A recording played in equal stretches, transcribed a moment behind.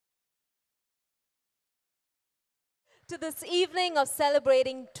to this evening of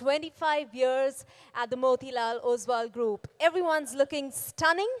celebrating 25 years at the Motilal Oswal Group. Everyone's looking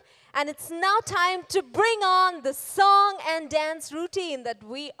stunning, and it's now time to bring on the song and dance routine that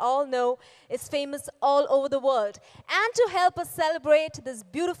we all know is famous all over the world. And to help us celebrate this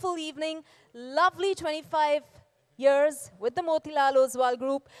beautiful evening, lovely 25 years with the Motilal Oswal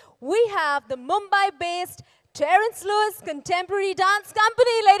Group, we have the Mumbai-based Terrence Contemporary Dance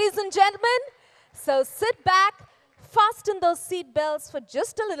Company, ladies and gentlemen. So sit back, fasten those seat belts for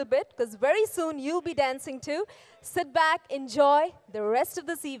just a little bit, because very soon you'll be dancing too. Sit back, enjoy the rest of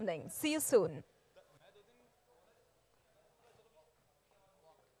this evening. See you soon.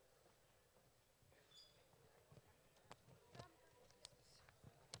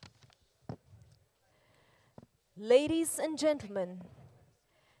 Ladies and gentlemen,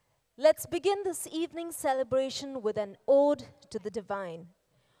 let's begin this evening's celebration with an ode to the divine.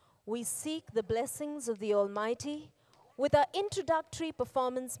 We seek the blessings of the Almighty with our introductory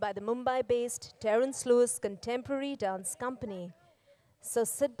performance by the Mumbai-based Terrence Contemporary Dance Company. So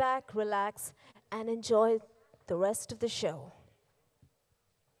sit back, relax, and enjoy the rest of the show.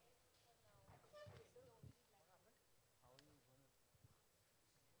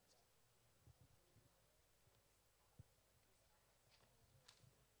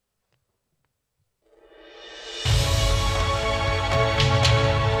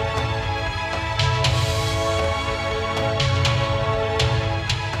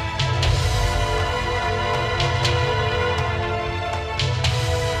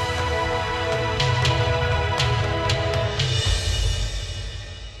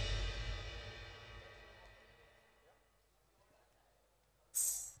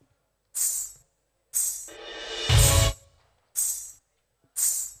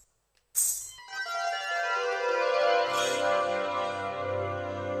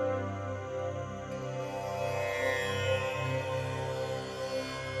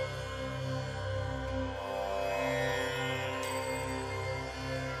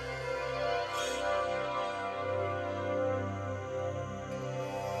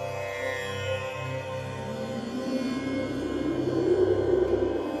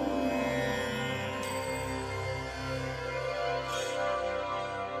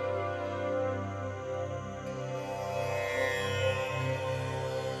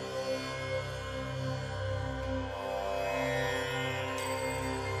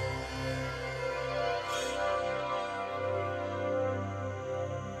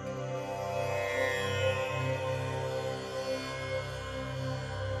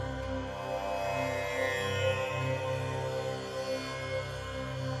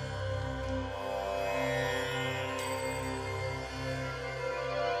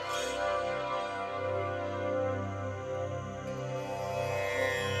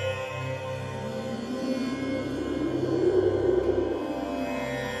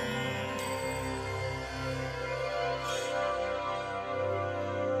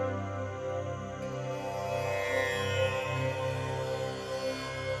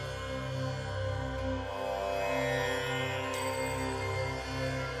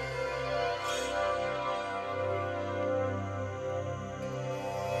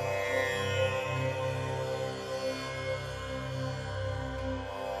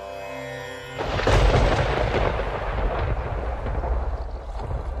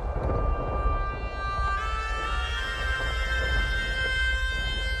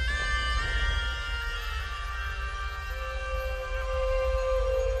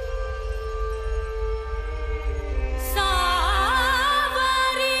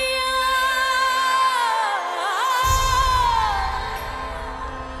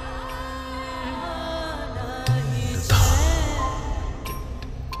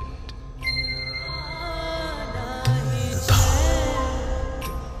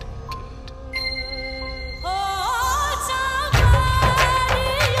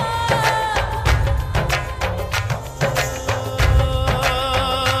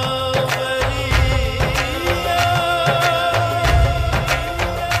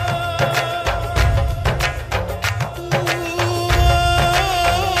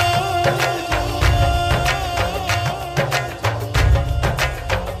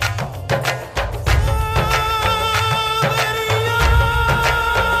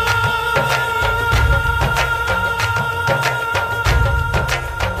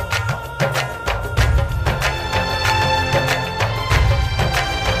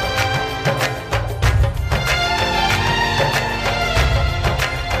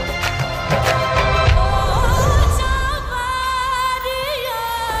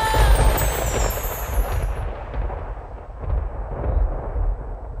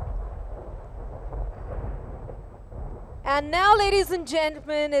 And now, ladies and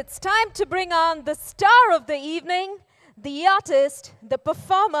gentlemen, it's time to bring on the star of the evening, the artist, the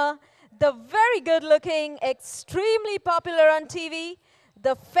performer, the very good-looking, extremely popular on TV,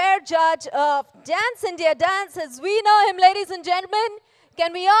 the fair judge of Dance India Dance as we know him, ladies and gentlemen.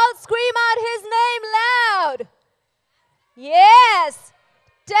 Can we all scream out his name loud? Yes,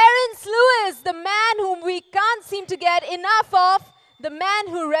 Terrence Lewis, the man whom we can't seem to get enough of, the man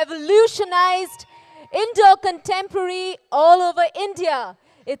who revolutionized Indo-contemporary all over India.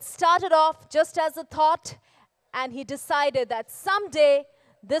 It started off just as a thought, and he decided that someday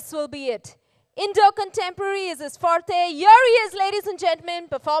this will be it. Indo-contemporary is his forte. Here he is, ladies and gentlemen,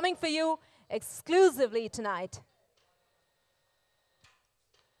 performing for you exclusively tonight.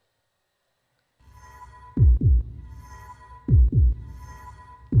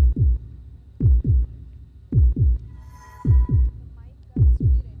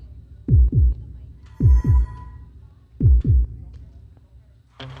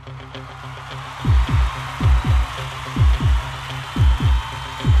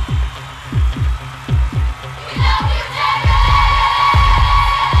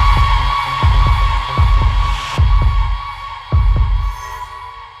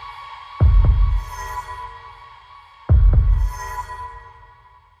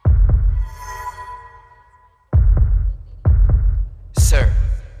 Sir,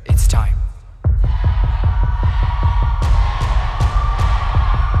 it's time.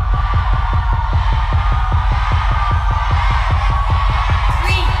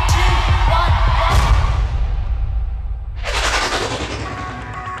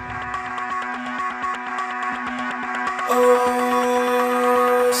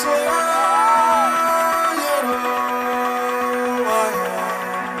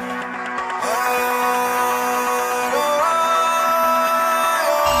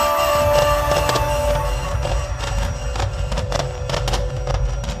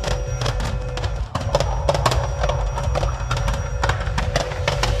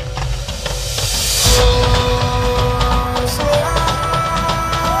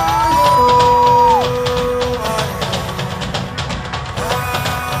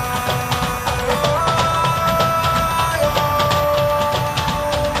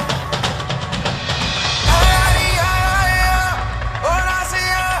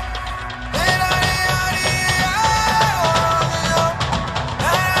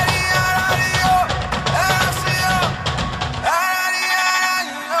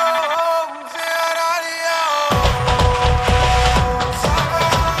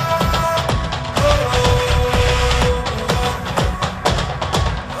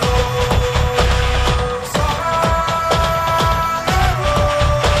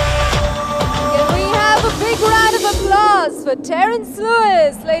 For Terrence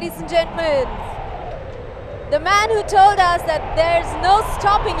Lewis, ladies and gentlemen. The man who told us that there's no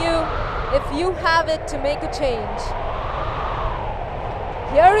stopping you if you have it to make a change.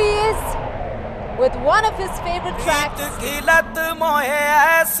 Here he is with one of his favorite tracks.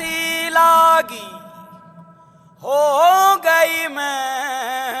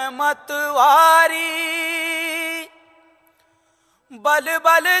 बल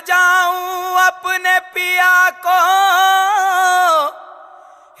बल जाऊं अपने पिया को,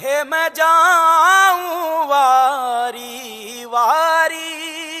 हे मैं जाऊं वारी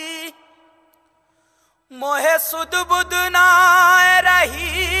वारी। मोहे सुध बुध ना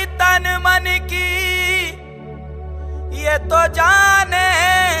रही तन मन की, ये तो जाने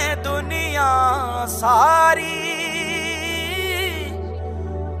दुनिया सारी।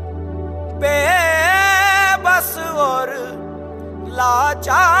 बेबस और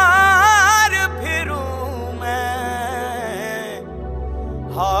लाचार फिरूं मैं,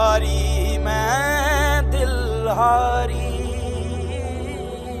 हारी मैं दिल हारी,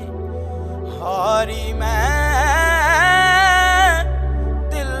 हारी मैं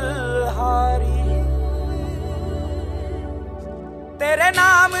दिल हारी। तेरे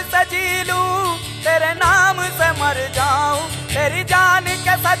नाम से जी लूं, तेरे नाम से मर जाऊं, तेरी जान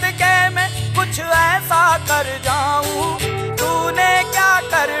के सदके में कुछ ऐसा कर जाऊं। तूने क्या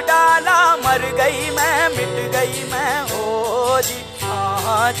कर डाला, मर गई मैं, मिट गई मैं, हो जी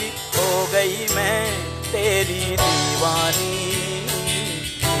हाँ जी, हो गई मैं तेरी दीवानी,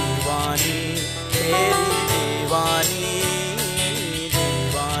 दीवानी तेरी दीवानी,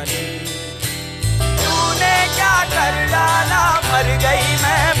 दीवानी। तूने क्या कर डाला, मर गई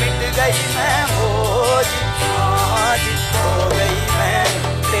मैं, मिट गई मैं, हो जी हाँ जी, हो गई मैं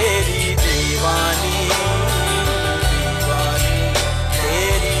तेरी दीवानी,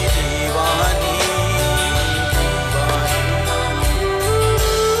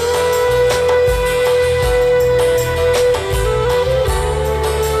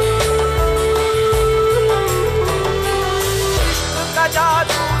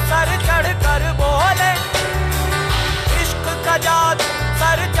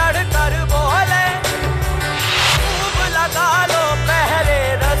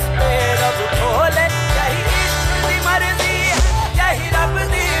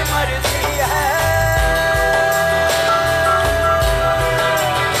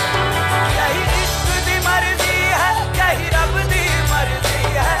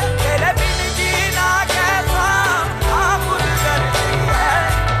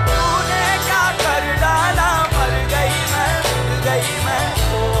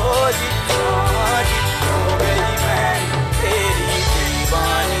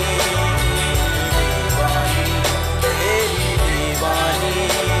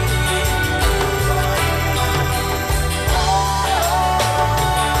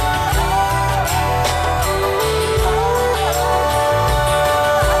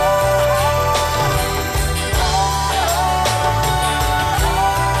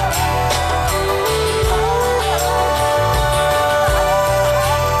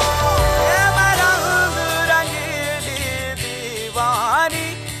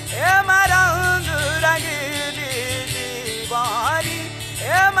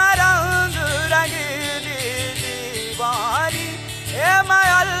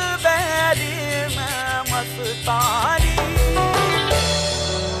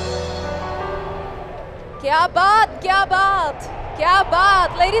 Kya baat, kya baat, kya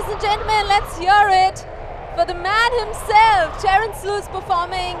baat. Ladies and gentlemen, let's hear it for the man himself, Terrence Lewis,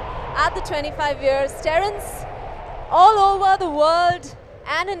 performing at the 25 years. Terrence, all over the world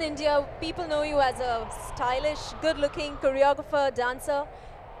and in India, people know you as a stylish, good-looking choreographer, dancer.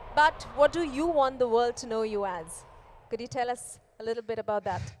 But what do you want the world to know you as? Could you tell us a little bit about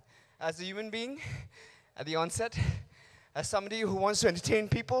that? As a human being, at the onset, as somebody who wants to entertain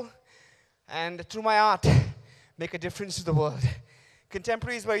people, and through my art, make a difference to the world.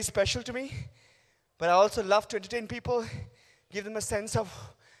 Contemporary is very special to me, but I also love to entertain people, give them a sense of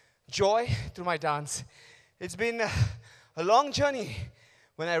joy through my dance. It's been a long journey.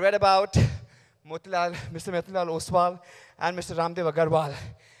 When I read about Mr. Motilal Oswal and Mr. Ramdev Agarwal,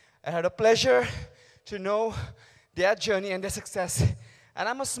 I had a pleasure to know their journey and their success. And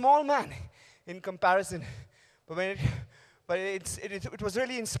I'm a small man in comparison, but it was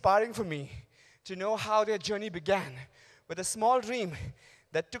really inspiring for me to know how their journey began with a small dream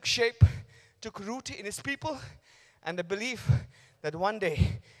that took shape, took root in his people, and the belief that one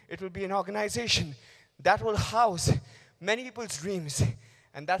day it will be an organization that will house many people's dreams.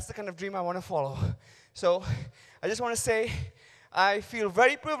 And that's the kind of dream I want to follow. So I just want to say I feel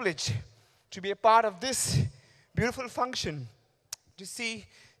very privileged to be a part of this beautiful function, to see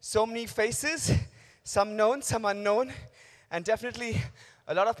so many faces, some known, some unknown, and definitely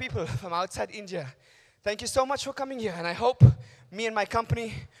a lot of people from outside India. Thank you so much for coming here, and I hope me and my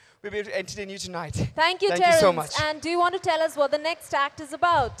company will be able to entertain you tonight. Thank you, Thank Terrence. you so much. And do you want to tell us what the next act is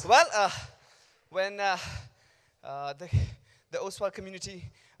about? Well, when the Oswal community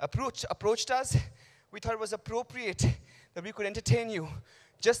approached us, we thought it was appropriate that we could entertain you.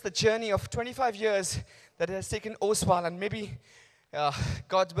 Just the journey of 25 years that has taken Oswal, and maybe,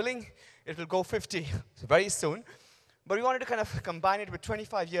 God's willing, it will go 50 very soon. But we wanted to kind of combine it with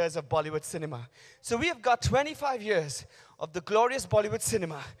 25 years of Bollywood cinema. So we have got 25 years of the glorious Bollywood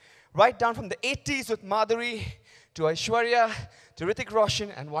cinema, right down from the 80s with Madhuri, to Aishwarya, to Hrithik Roshan,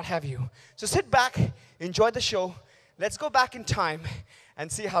 and what have you. So sit back, enjoy the show. Let's go back in time and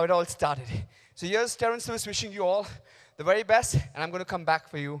see how it all started. So here's Terrence Lewis wishing you all the very best, and I'm going to come back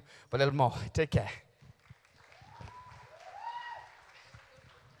for you for a little more. Take care.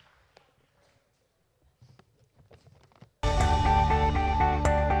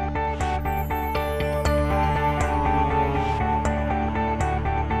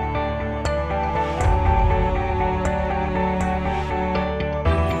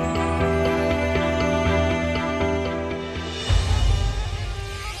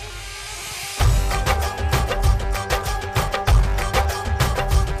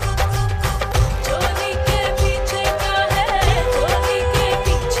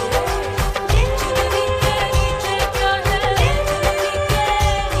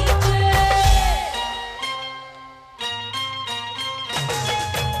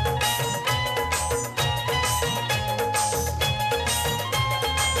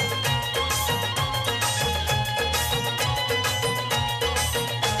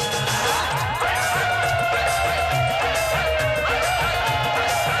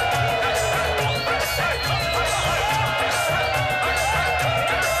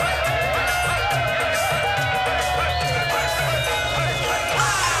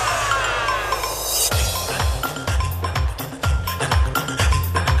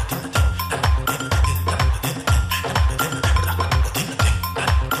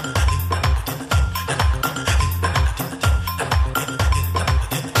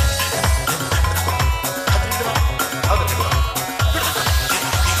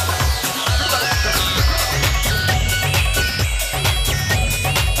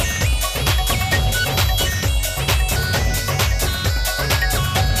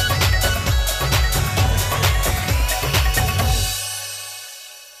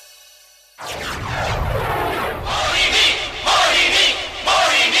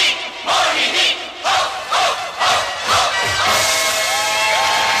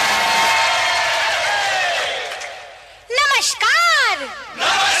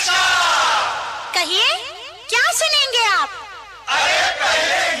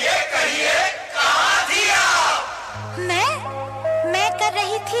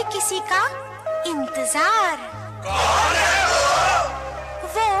 किसी का इंतजार। कौन है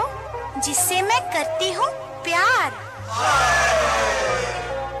वो जिससे मैं करती हूँ प्यार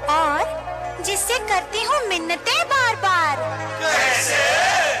और जिससे करती हूँ मिन्नतें बार बार। कैसे?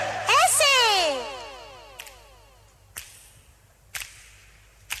 ऐसे।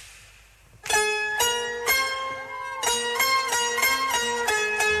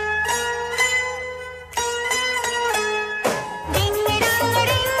 डिंग डांग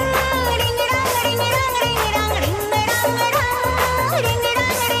डिंग डांग डिंग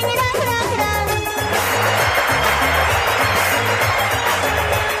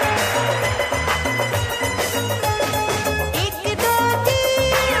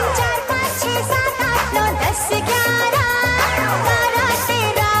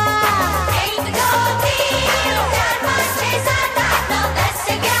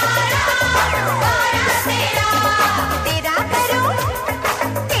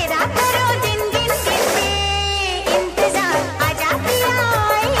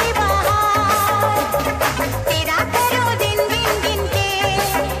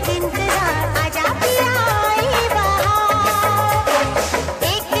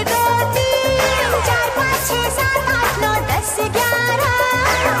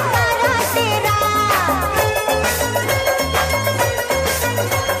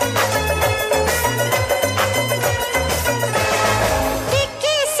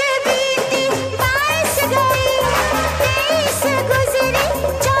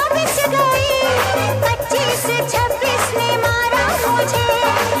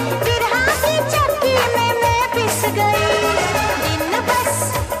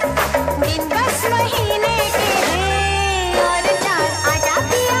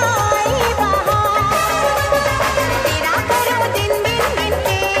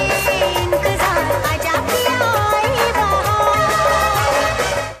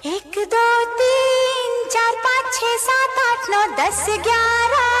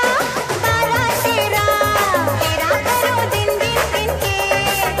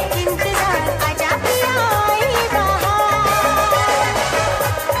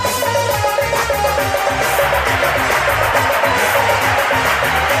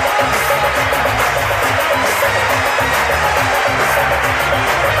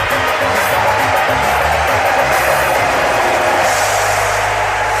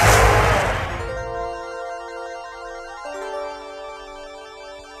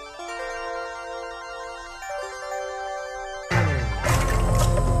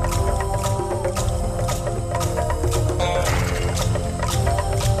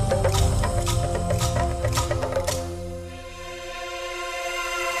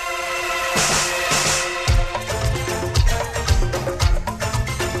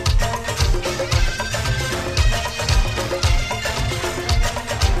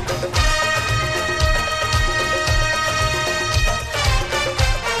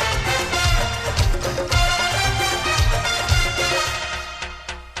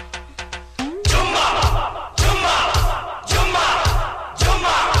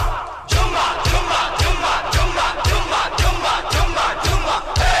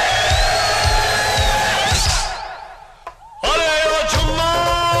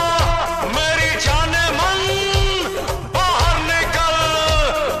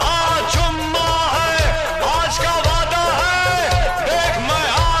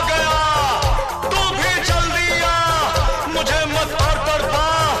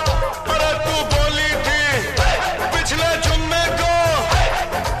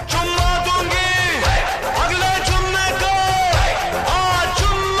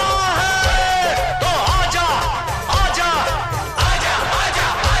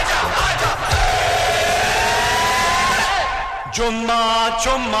चुम्मा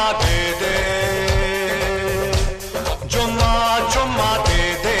चुम्मा दे दे चुम्मा चुम्मा दे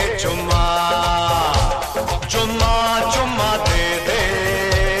दे चुम्मा चुम्मा चुम्मा दे दे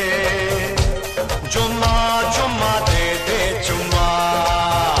चुम्मा चुम्मा दे दे चुम्मा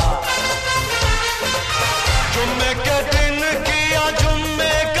जुम्मे के दिन किया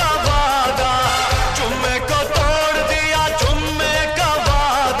जुम्मे का वादा जुम्मे को तोड़ दिया जुम्मे का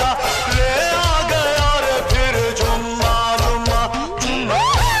वादा ले आ गया और फिर जुम्मा जुम्मा जुम्मा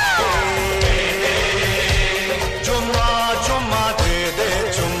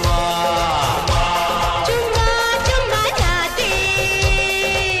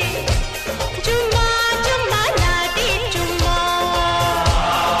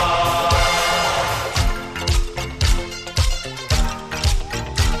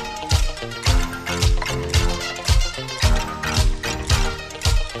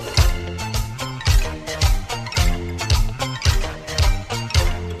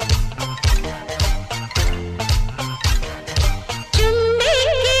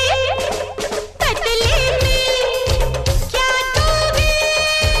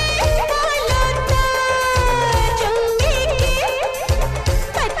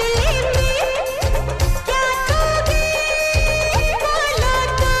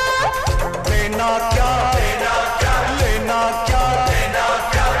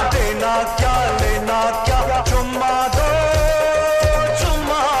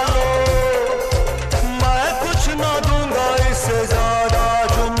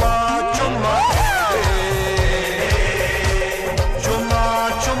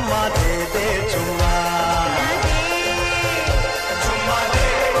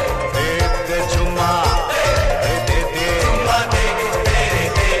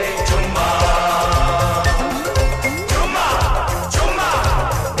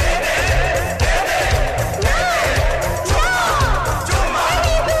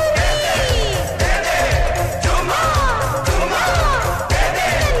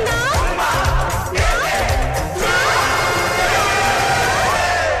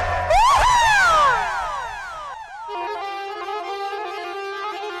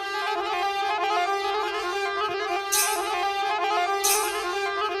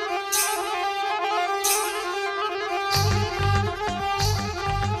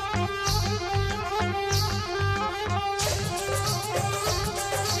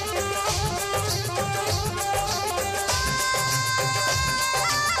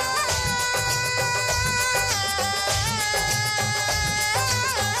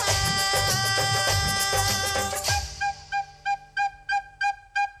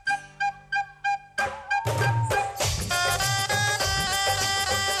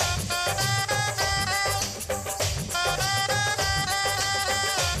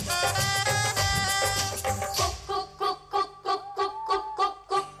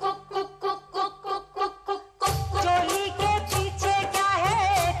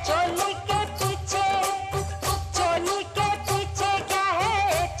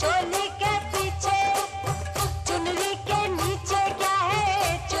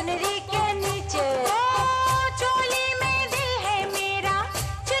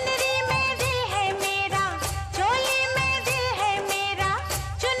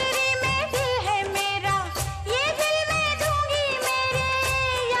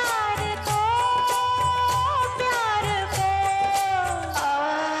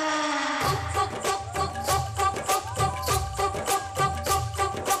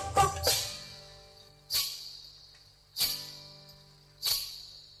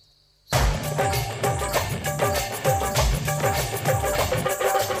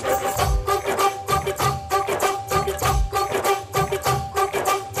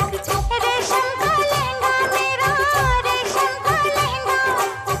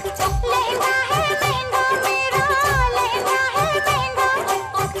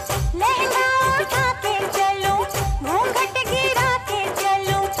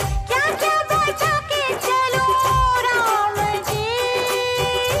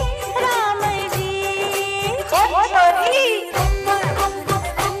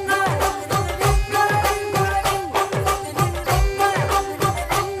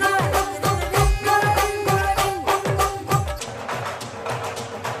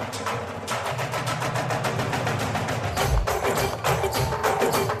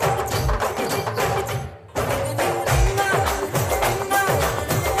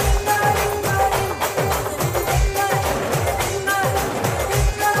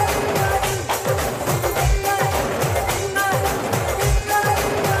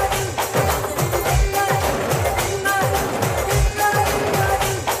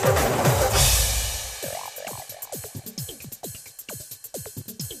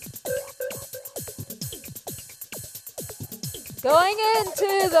Going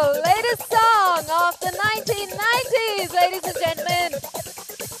into the latest song of the 1990s, ladies and gentlemen.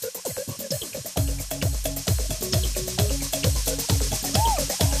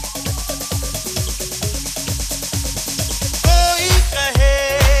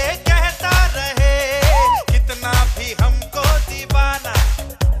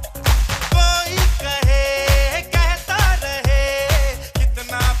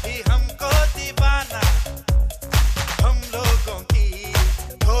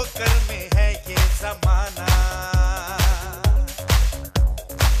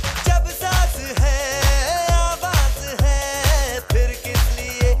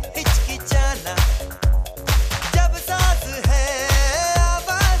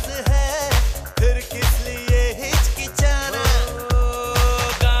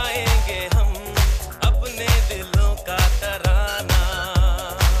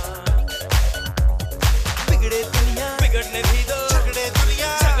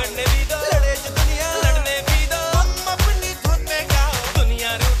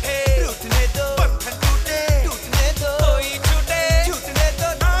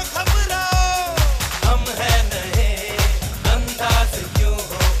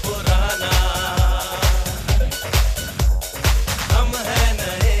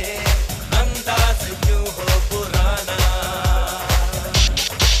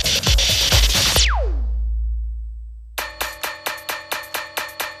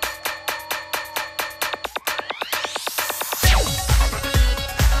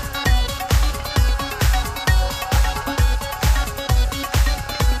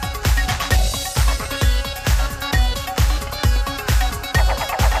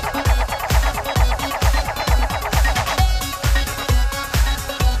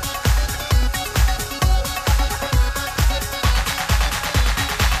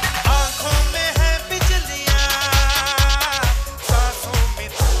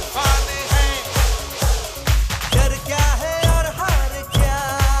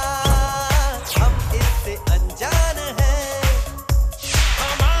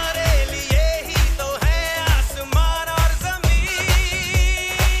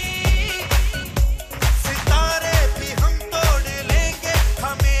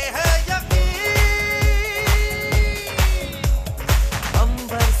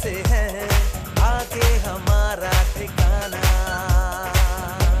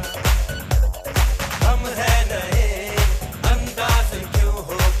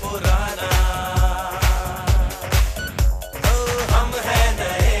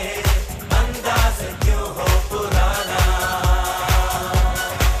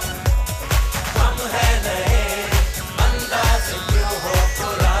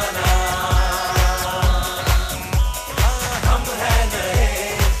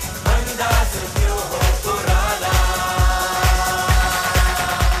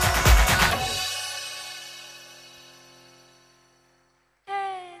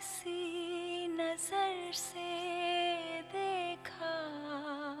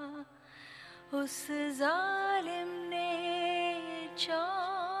 उस जालिम ने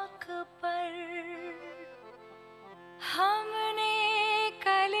चौक पर हमने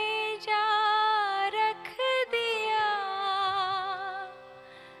कलेजा रख दिया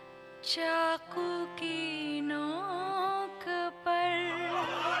चाकू की नोक पर।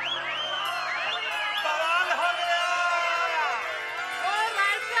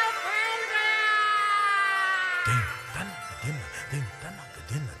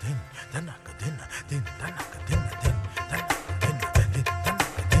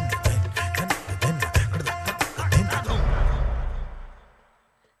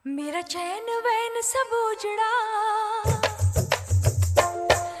 मेरा चैन वैन सब उजड़ा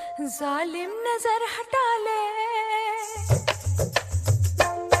जालिम नजर हटा ले।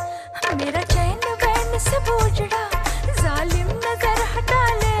 मेरा चैन वैन सब उजड़ा जालिम नजर हटा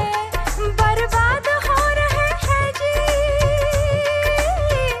ले। बर्बाद हो रहे हैं जी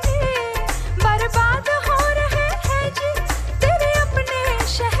बर्बाद हो रहे हैं जी तेरे अपने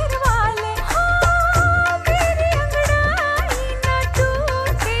शहर वाले। हाँ मेरी अंगड़ाई न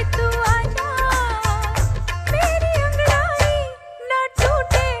टूटे तू आजा मेरी अंगड़ाई न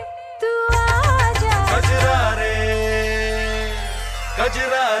टूटे तू आजा। कजरा रे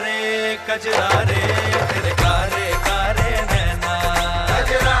कजरा रे कजरा रे तेरे कारे कारे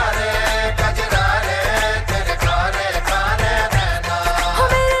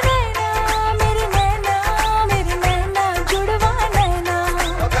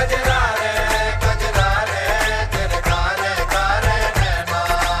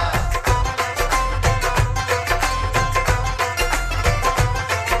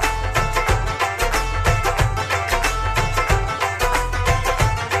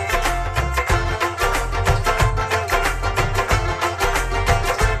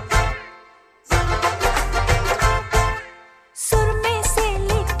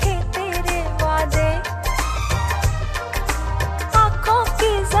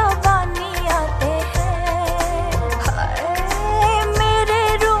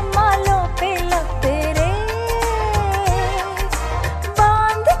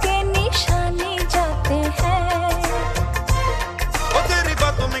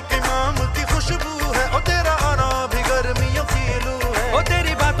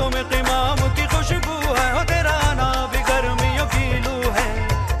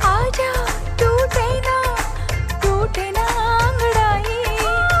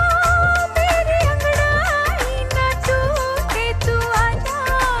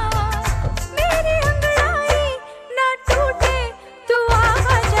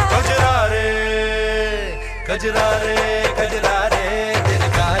कजरा रे तेरे कारे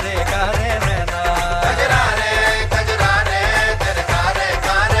कारे नैना कजरा रे तेरे कारे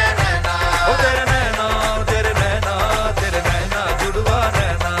कारे नैना ओ तेरे नैना जुड़वा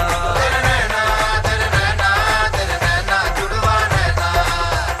नैना तेरे नैना जुड़वा नैना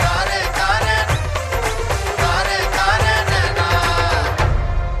कारे कारे नैना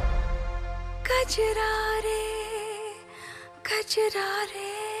कजरा रे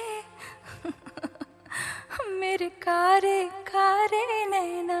मेरे कारे कारे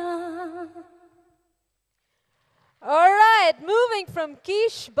नैना. All right, moving from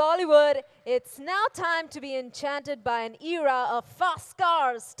quiche Bollywood, it's now time to be enchanted by an era of fast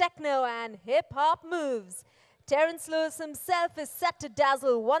cars, techno and hip-hop moves. Terrence Lewis himself is set to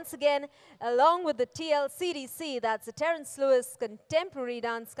dazzle once again, along with the TLCDC, that's the Terrence Lewis Contemporary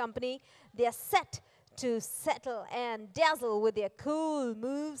Dance Company. They are set to settle and dazzle with their cool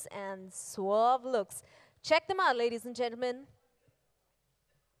moves and suave looks. Check them out, ladies and gentlemen.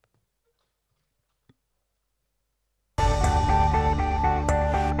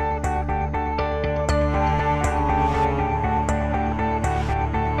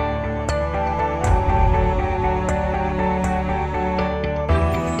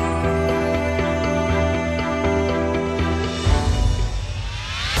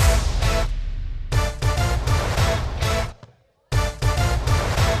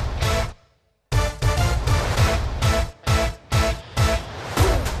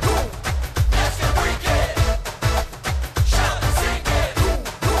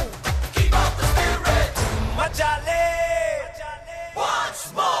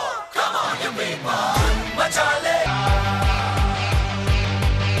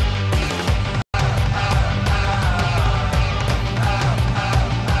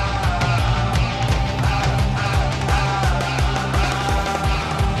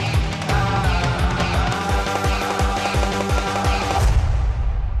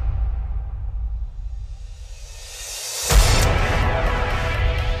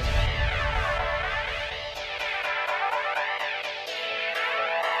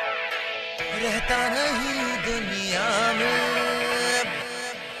 रहता नहीं दुनिया में.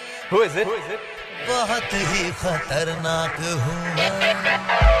 Who is it? बहुत ही खतरनाक हूँ मैं.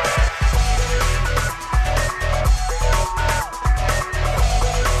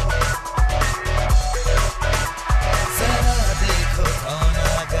 जरा देखो कौन आ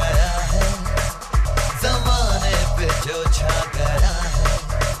गया है, जमाने पे जो छा गया है.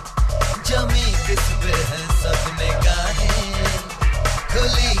 जमी किस पे है सब निगाहें,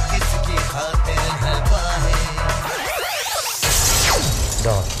 खुली किसकी खातिर है बाहें.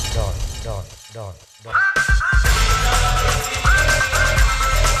 Don.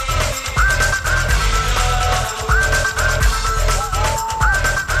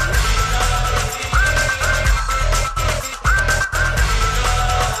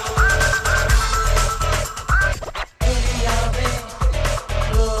 दुनिया में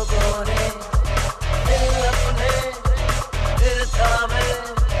लोगों ने दिल अपने दिल थामे.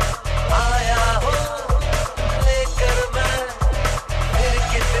 आया हो लेकर मैं फिर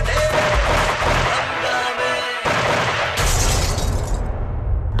कितने हंगामे.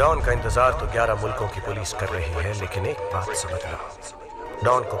 डॉन का इंतजार तो 11 मुल्कों की पुलिस कर रही है, लेकिन एक बात समझना,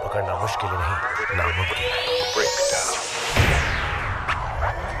 डॉन को पकड़ना मुश्किल नहीं, नामुमकिन है.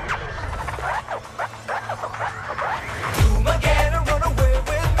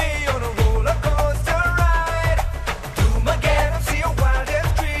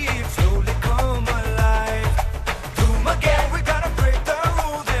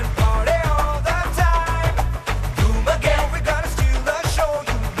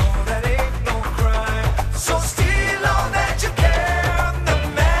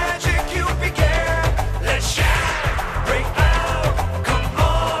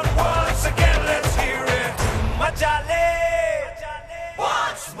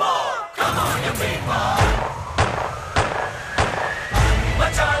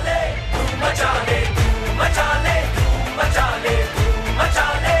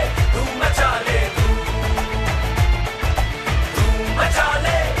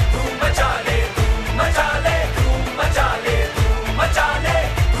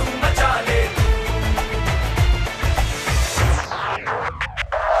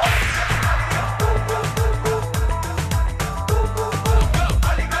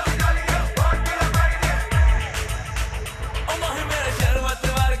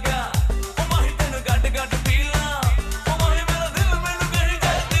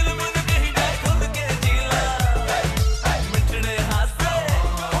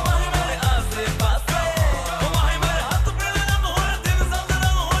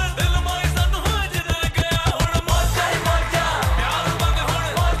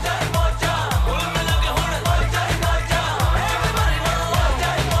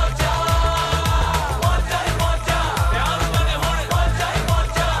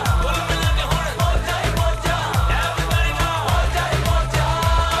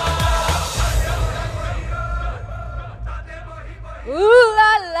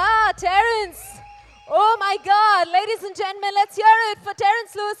 Terrence. Oh my God, ladies and gentlemen, let's hear it for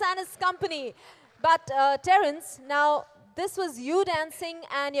Terrence Lewis and his company. But Terrence, now this was you dancing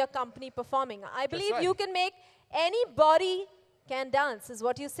and your company performing. I believe right. you can make anybody can dance, is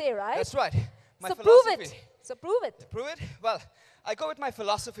what you say, right? That's right. My So prove philosophy. it. So prove it. Prove it? Well, I go with my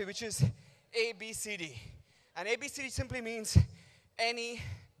philosophy, which is ABCD. And ABCD simply means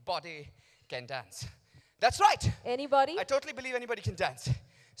anybody can dance. That's right. Anybody? I totally believe anybody can dance.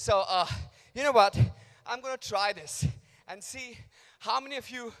 So, you know what? I'm going to try this and see how many of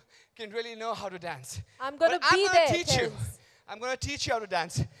you can really know how to dance. I'm going to But be I'm there, gonna teach you. Terrence. I'm going to teach you how to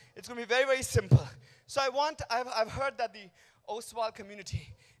dance. It's going to be very, very simple. So I've heard that the Oswal community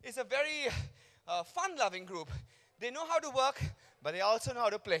is a very fun-loving group. They know how to work, but they also know how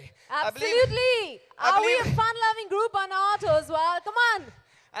to play. Absolutely. I Are we a believe- fun-loving group or not, Oswal? Come on.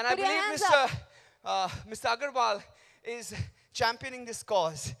 And I Put your believe hands up. Mr. Agarwal is championing this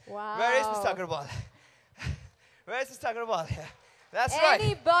cause. Wow. Where is Mr. Agarwal? Where is Mr. Agarwal? Yeah. That's right.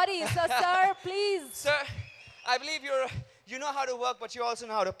 Anybody. So, sir, please. Sir, I believe you know how to work, but you also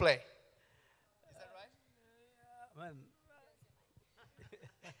know how to play. Man.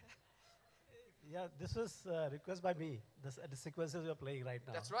 Yeah, this was request by me. The sequences you're playing right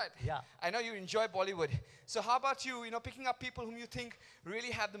now. That's right. Yeah. I know you enjoy Bollywood. So how about you, picking up people whom you think really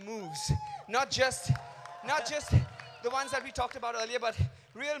have the moves? Not just the ones that we talked about earlier, but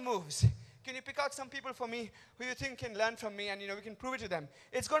real moves. Can you pick out some people for me who you think can learn from me and, we can prove it to them?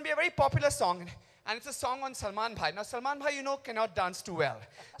 It's going to be a very popular song, and it's a song on Salman Bhai. Now, Salman Bhai, cannot dance too well.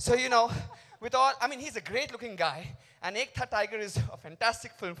 So, he's a great-looking guy, and Ek Tha Tiger is a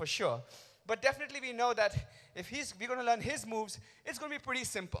fantastic film for sure. But definitely we know that if we're going to learn his moves, it's going to be pretty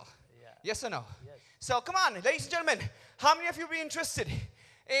simple. Yeah. Yes or no? Yes. So come on, ladies and gentlemen, how many of you be interested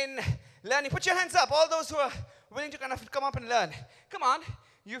in learning? Put your hands up, all those who are willing to kind of come up and learn. Come on,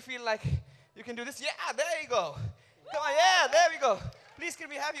 you feel like you can do this? Yeah, there you go. Come on, yeah, there we go. Please, can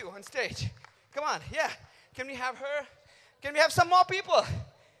we have you on stage? Come on, yeah. Can we have her? Can we have some more people?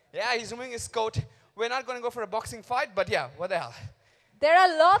 Yeah, he's moving his coat. We're not going to go for a boxing fight, but yeah, what the hell. There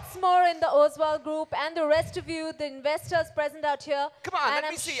are lots more in the Oswal group and the rest of you, the investors present out here. Come on, and let I'm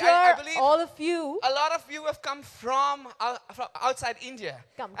me see. Sure I believe all of you. a lot of you have come from outside India.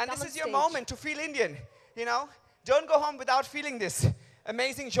 Come this on is your stage. moment to feel Indian, Don't go home without feeling this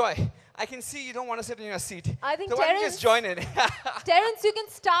amazing joy. I can see you don't want to sit in your seat. I think so why don't you Terrence- just join in? Terrence, you can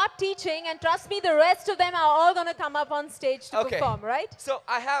start teaching, and trust me, the rest of them are all going to come up on stage to Okay. perform, right? So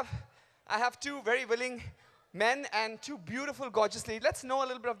I have two very willing men and two beautiful, gorgeous ladies. Let's know a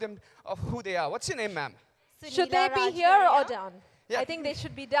little bit of them, of who they are. What's your name, ma'am? Should they be here or down? Yeah. I think they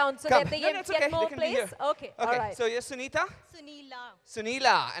should be down so Come. that they No, can it's get okay. more They can be place. here. Okay, all right. So you're Sunita? Sunila.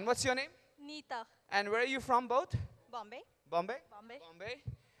 Sunila. And what's your name? Nita. And where are you from both? Bombay. Bombay? Bombay. Bombay.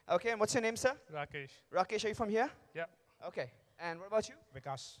 Okay, and what's your name, sir? Rakesh. Rakesh, are you from here? Yeah. Okay. And what about you?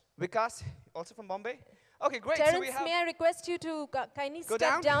 Vikas. Vikas, also from Bombay? Okay, great. so Terrence, we have may I request you to kindly Go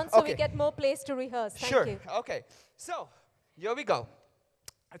step down? so we Okay. get more place to rehearse. Thank Sure. you. Okay. So, here we go.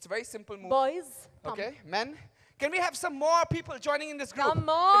 It's a very simple move. Boys, come. Okay, men. Can we have some more people joining in this group? Come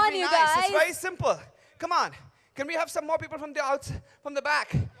on, It'll be you nice. guys. It's very simple. Come on. Can we have some more people from the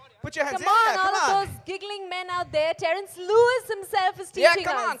back? Put your hands. Come on, yeah, all come of on. those giggling men out there. Terrence Lewis himself is Yeah, teaching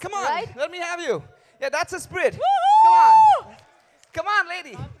come us. on, come on. Right? Let me have you. Yeah, that's a spirit. Woohoo! Come on. Come on,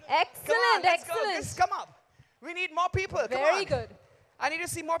 lady. Come Excellent, on, let's go. excellent. Just come up. We need more people. Come Very on. good. I need to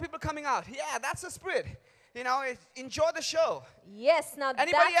see more people coming out. Yeah, that's the spirit. Enjoy the show. Yes, now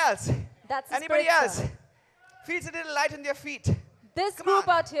Anybody that's, else? that's the Anybody spirit, else? sir. Feels a little light on their feet. This Come group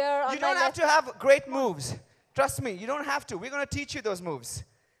on. out here on You my don't have left. to have great moves. Trust me, you don't have to. We're going to teach you those moves.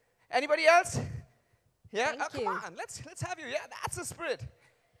 Anybody else? Yeah? Thank Come you. on, let's have you. Yeah, that's the spirit.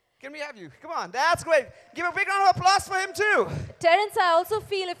 Can we have you? Come on, that's great. Give a big round of applause for him too. Terrence, I also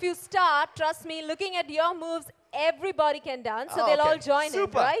feel if you start, trust me, looking at your moves, everybody can dance, so Oh, they'll okay. all join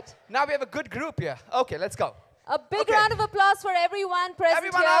Super. in, right? Now we have a good group here. Okay, let's go. A big Okay. round of applause for everyone present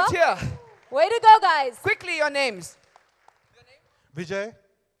Everyone here. out here. Way to go, guys. Quickly, your names. Vijay.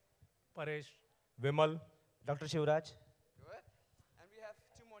 Paresh. Vimal. Dr. Shivraj. Good. And we have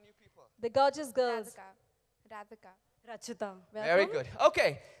two more new people. The gorgeous girls. Radhika. Rachita. Very Welcome. good.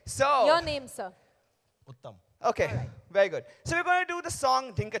 Okay, so. Your name, sir. Uttam. Okay, very good. So we're going to do the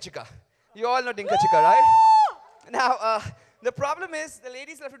song Dinka Chika. You all know Dinka Chika, right? Now, the problem is the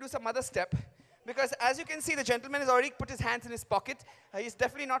ladies will have to do some other step because as you can see, the gentleman has already put his hands in his pocket. He's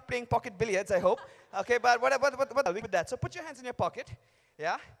definitely not playing pocket billiards, I hope. Okay, but what with that? So put your hands in your pocket.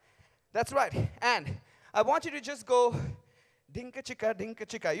 Yeah, that's right. And I want you to just go Dinka Chika, Dinka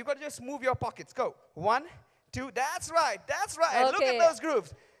Chika. You got to just move your pockets. Go. 1, 2. That's right. That's right. Look Okay. at those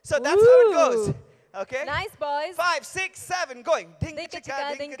grooves. So that's how it goes. Okay? Nice, boys. 5, 6, 7, going. Dinka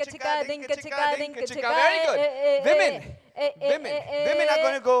chicka, dinka chicka, dinka chicka, dinka chicka. Very good. Women. Women. eh, Women are eh.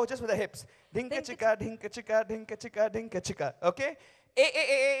 going to go just with the hips. Dinka Dinka chicka, dinka chicka, dinka chicka, dinka chicka. Okay?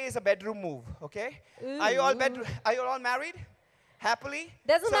 A is a bedroom move. Okay? Are you all married? Happily?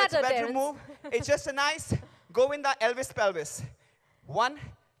 Doesn't So it's a matter, bedroom move. It's just a nice Govinda Elvis pelvis. 1,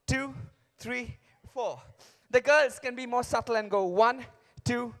 2, 3, 4. The girls can be more subtle and go 1,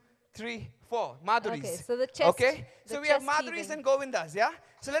 2, 3, 4. Madhuris. Okay, so the chest. Okay? the So we have chest Madhuris heaving. and Govindas, yeah?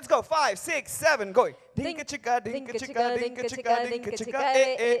 So let's go. 5, 6, 7, going. Dinka chicka, dinka chicka, dinka chicka, dinka chicka,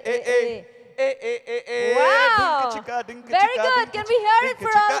 eh, eh, eh, eh. Eh, eh, eh, eh. Wow. Dinka chicka, dinka Very chicka, good. dinka Can we hear it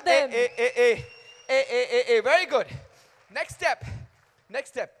dinka for all chicka, of them? Eh, eh, eh, eh. Eh, eh, eh, eh. Very good. Next step. Next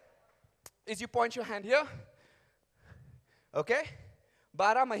step is you point your hand here. Okay?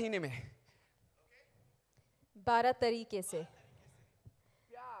 12 mahine mein. 12 तरीके से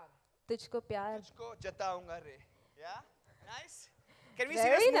तुझको प्यार Tuझko jataunga re. Yeah? Nice? Can we see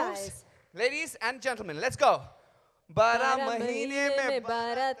Very those moves? nice. Ladies and gentlemen, let's go. 12 12 mahine महीने में mein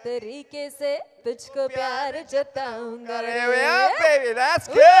 12 तरीके से तुझको प्यार जताऊंगा रे Yeah, baby, that's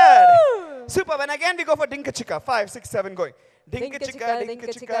good. Super. And again, we go for dinka chicka. 5, 6, 7, going. Dinka chicka, dinka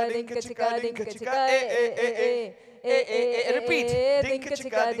chicka, dinka chicka, dinka chicka. Eh, eh, eh, eh. Eh, eh, eh. Repeat. Dinka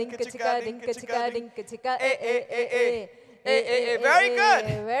chicka, dinka chicka, dinka chicka, dinka chicka. Eh, eh, eh, eh. Eh, eh, eh. Very good.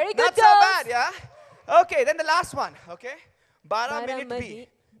 Very good, Not so girls. bad, yeah? Okay, then the last one. Okay? 12 minute mahi- B.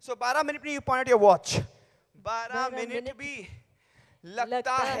 So 12 minute B, you point at your watch. 12 minute B.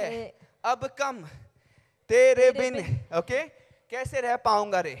 लगता है अब कम तेरे बिन. Okay? कैसे रह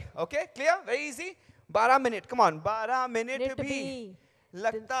पाऊंगा रे? Okay? Clear? Very easy. 12 minute. Come on. 12 minute भी.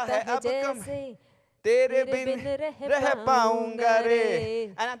 लगता है अब कम तेरे बिन रह पाऊंगा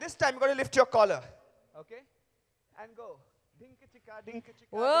रे. And at this time, you're going to lift your collar. Okay? And go. Dinka chicka, dinka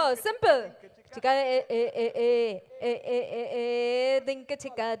chicka. Whoa, dinka simple. chicka, Chicka eh eh eh eh eh eh eh eh dinka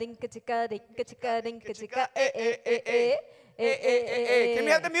chicka dinka chicka dinka chicka dinka chicka eh eh eh eh Can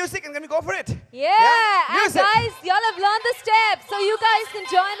we have the music and can we go for it? Yeah, and Music. guys, y'all have learned the steps, so you guys can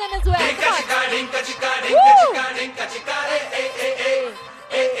join in as well. Come on. dinka chicka, Woo! dinka chicka, eh, eh, eh, eh.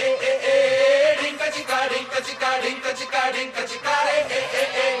 Eh, eh, eh, eh. Dinka chicka, dinka chicka, dinka chicka, dinka chicka, eh, eh,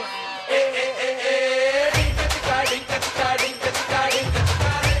 eh, eh. Eh, eh, eh, eh. Dinka chicka, dinka chicka, dinka chicka, dinka chicka,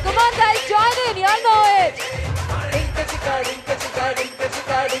 eh, Come on, guys, join in. Y'all know it. dinka chicka, dinka chicka, dinka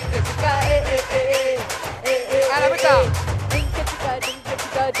chicka, dinka chicka, eh, eh, eh, eh. Eh, eh, Aramita. Dinka chicka dinka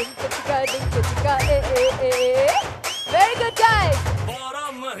chicka dinka chicka dinka chicka eh eh eh. Very good, guys.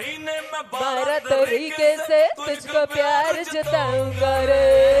 12 तरीके से तुझको प्यार जताऊंगा रे.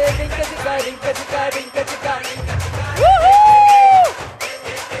 dinka chicka dinka chicka dinka chicka. Woohoo!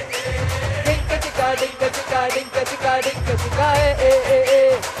 dinka chicka dinka chicka dinka chicka dinka chicka eh eh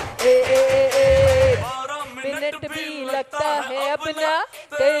eh eh eh eh. Minute भी लगता है अपना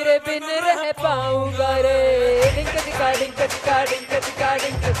तेरे बिन रह पाऊंगा रे. डिंक टिका डिंक टिका डिंक टिका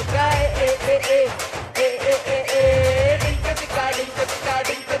डिंक टिका ए ए ए ए ए ए ए डिंक टिका डिंक टिका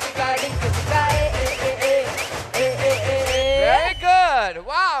डिंक टिका डिंक टिका ए ए ए ए ए ए ए. Very good.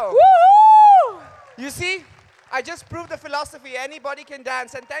 Wow. Woohoo! You see, I just proved the philosophy. Anybody can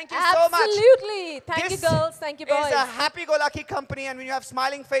dance. And thank you so much. Absolutely. Thank you, This girls. Thank you, boys. It's a happy-go-lucky company, and when you have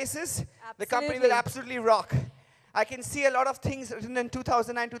smiling faces, the company will absolutely rock. I can see a lot of things written in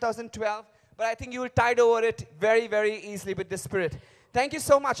 2009, 2012, but I think you will tide over it very, very easily with this spirit. Thank you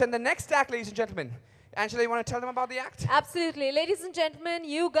so much. And the next act, ladies and gentlemen, Angela, you want to tell them about the act? Absolutely. Ladies and gentlemen,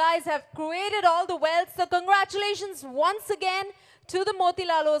 you guys have created all the wealth. So congratulations once again to the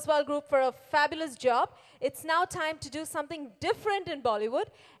Motilal Oswal group for a fabulous job. It's now time to do something different in Bollywood.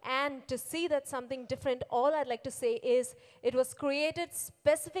 And to see that something different, all I'd like to say is it was created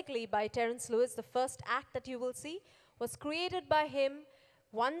specifically by Terrence Lewis. The first act that you will see was created by him,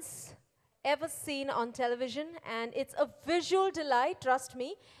 once ever seen on television, and it's a visual delight, trust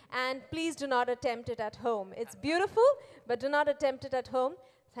me, and please do not attempt it at home. It's beautiful, but do not attempt it at home.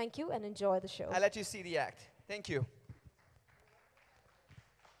 Thank you and enjoy the show. I'll let you see the act. Thank you.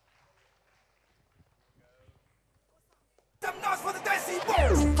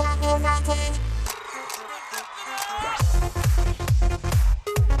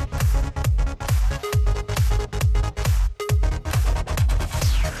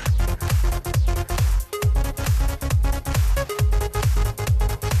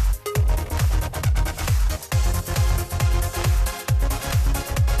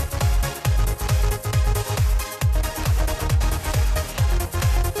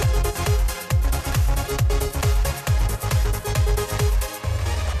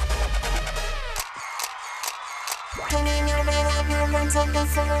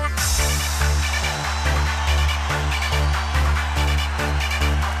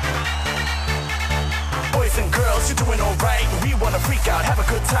 Boys and girls, you're doing alright. We wanna freak out, have a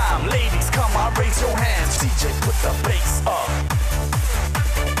good time. Ladies, come on, raise your hands. DJ, put the bass up.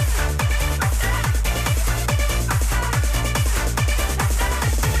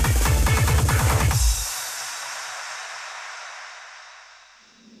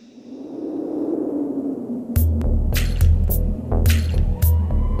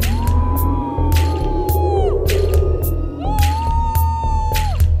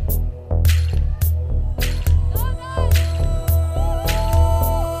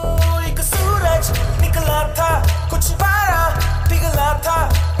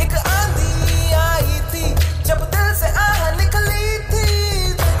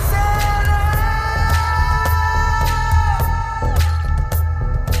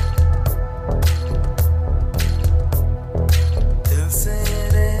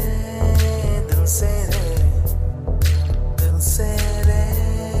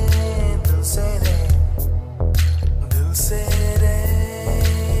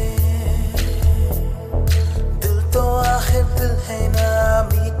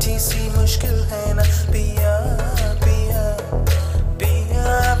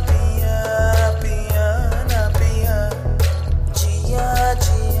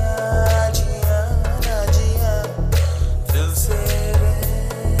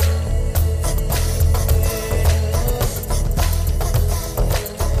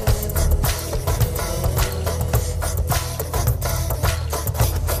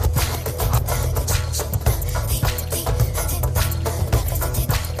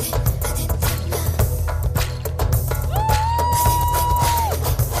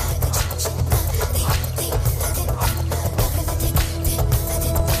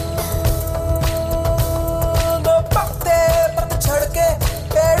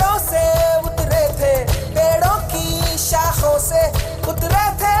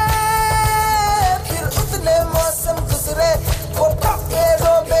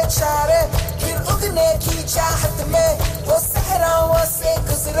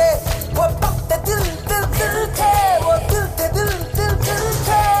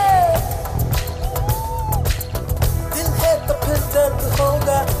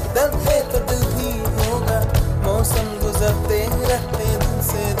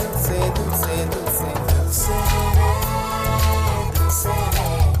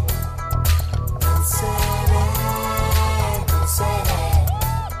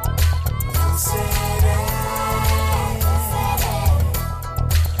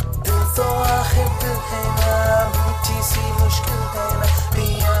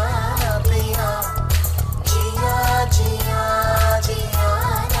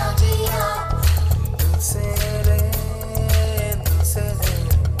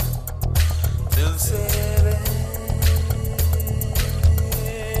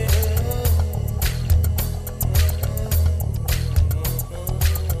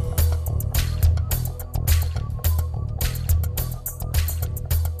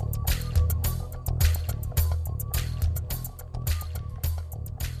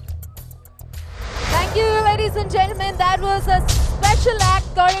 Ladies and gentlemen, that was a special act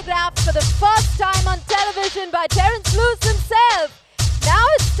choreographed for the first time on television by Terrence Lewis himself. Now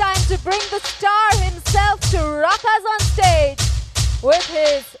it's time to bring the star himself to rock us on stage with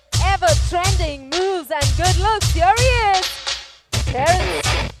his ever-trending moves and good looks. Here he is, Terrence.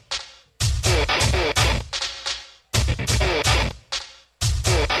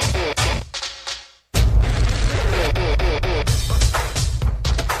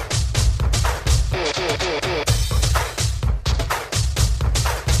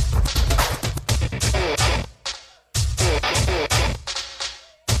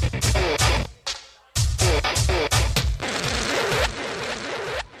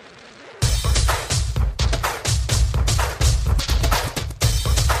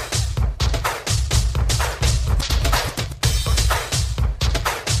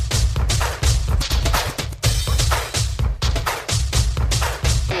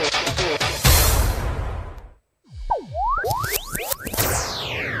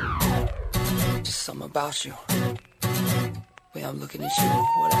 About you, way I'm looking at you,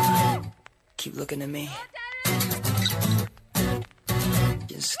 whatever. Keep looking at me.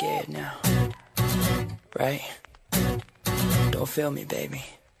 Getting scared now, right? Don't feel me, baby.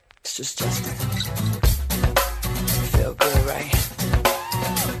 It's just Justin. Feel good, right?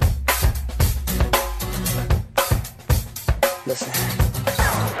 Listen,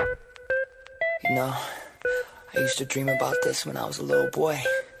 you know, I used to dream about this when I was a little boy.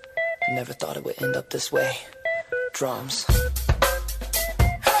 I never thought it would end up this way. Drums,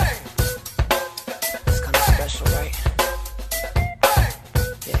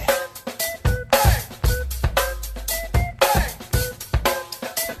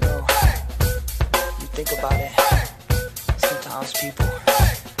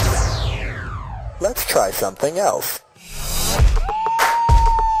 Let's try something else.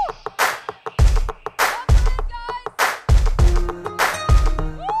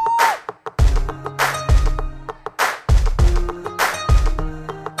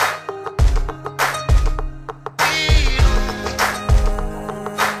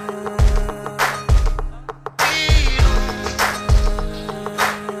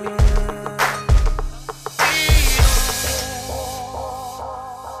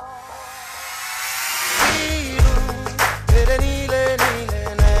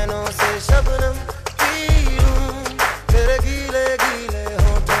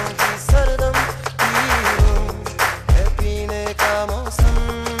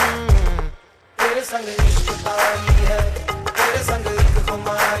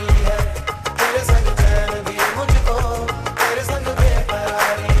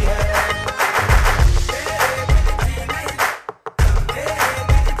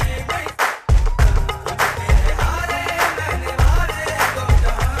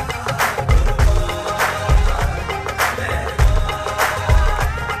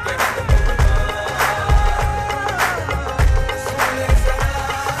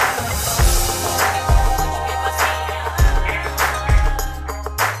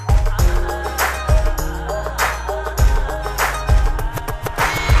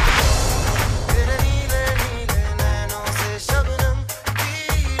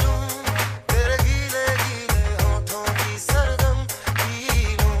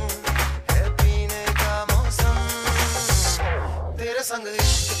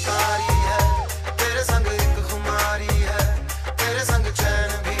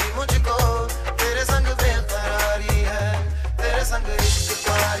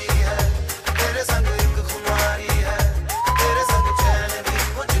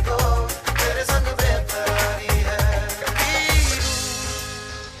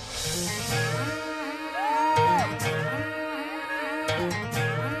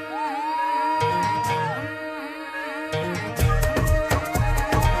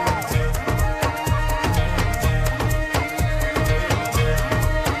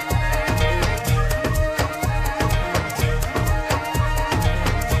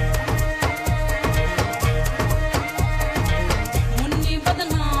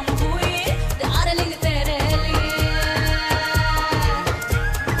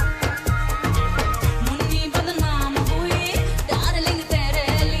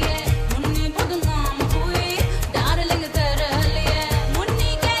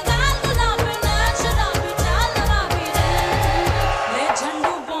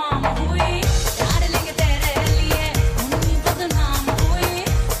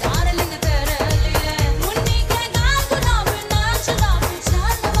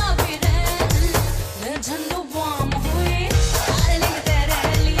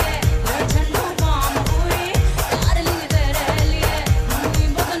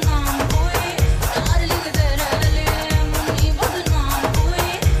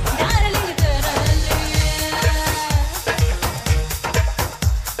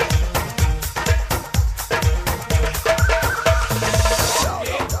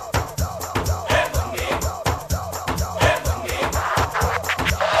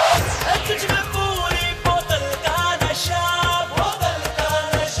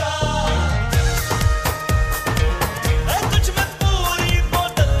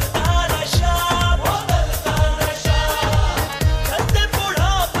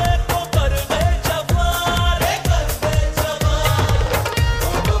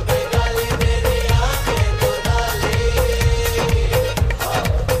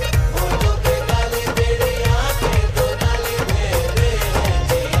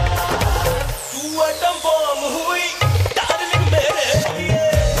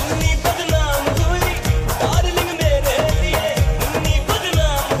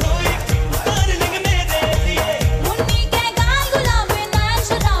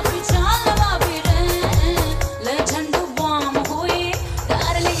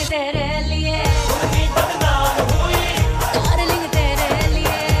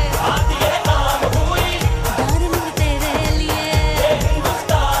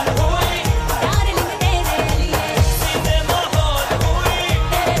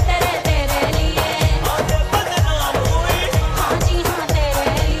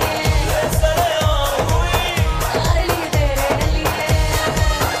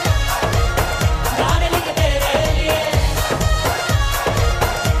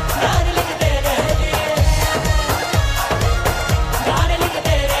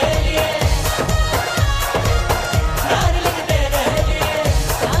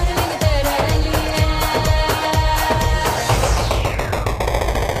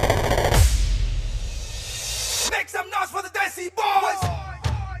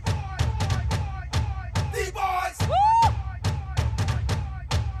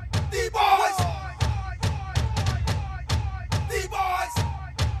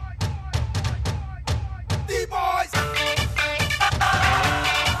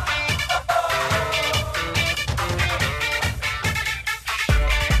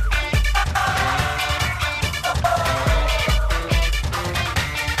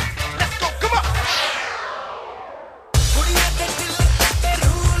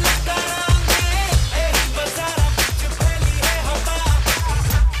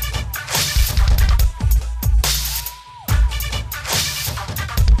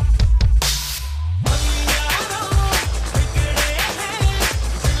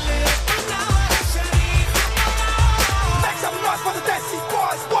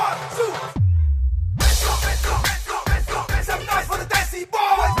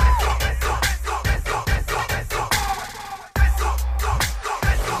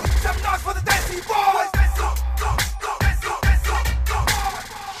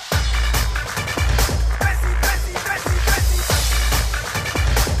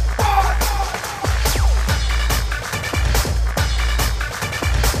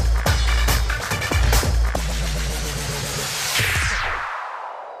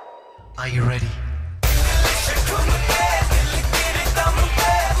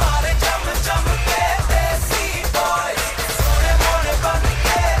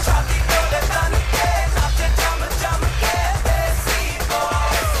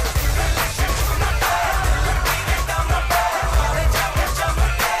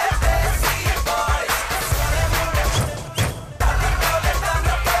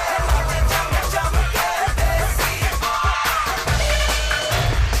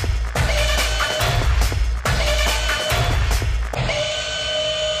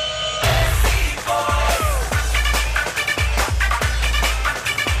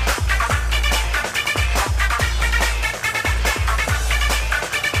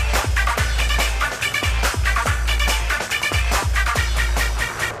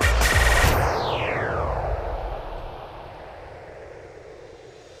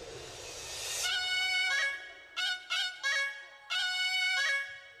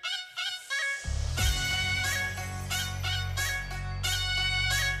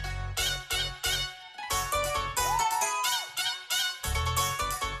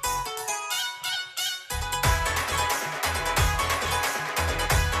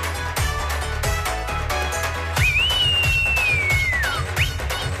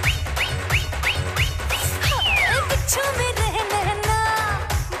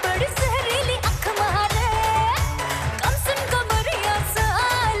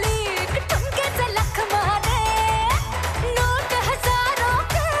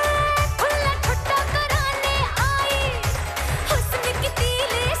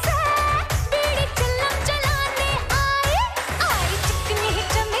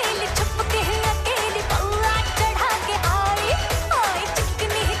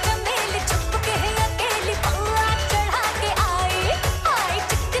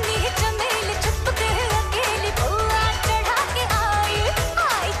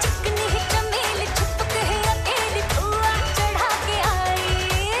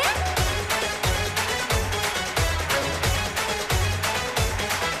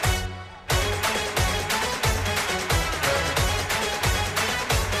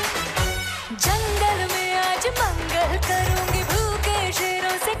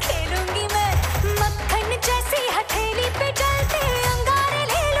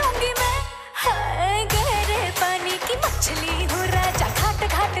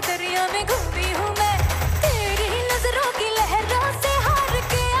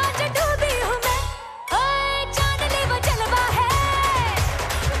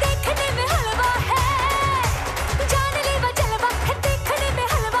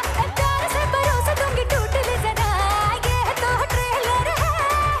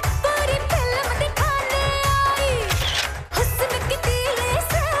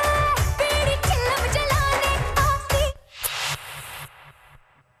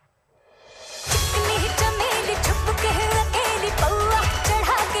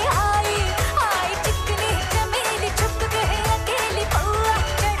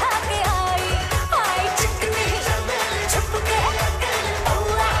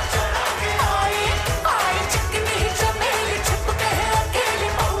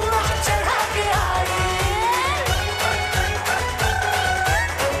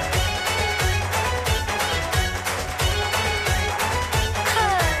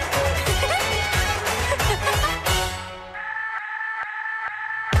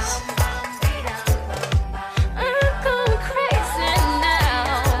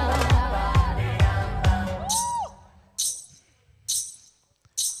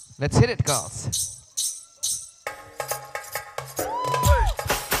 Let's hit it, girls.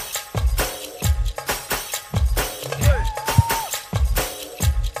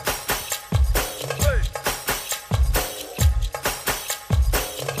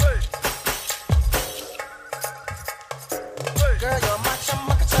 Girl, you're my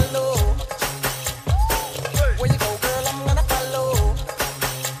chamakachalo. Where you go, girl, I'm gonna follow.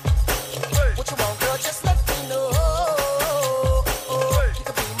 What you want, girl, just let me know. You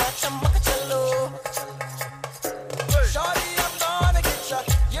could be my chamakachalo. Shorty, I'm gonna get ya.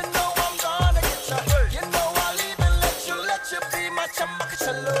 You know I'm gonna get ya. You know I'll even let you be my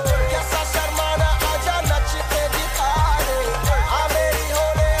chamakachalo. Yes, I sharmana aja nach ke dikha de. हाँ मेरी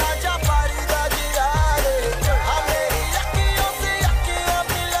होने आजा पारी दा जिरा दे. हाँ मेरी यकियों से यकियां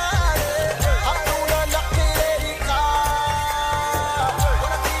मिला दे. हम तू ना नखरे दिखा.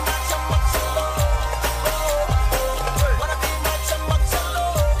 Wanna be my chamakachalo. Wanna be my chamakachalo.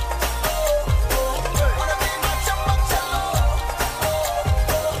 Wanna be my chamakachalo.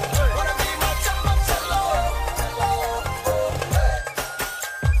 Wanna be my chamakachalo.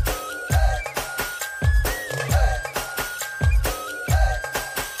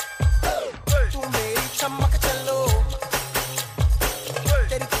 तू मेरी chamakachalo.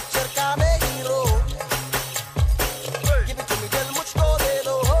 तेरी पिक्चर का मैं hero. Give it to me, दिल मुझको दे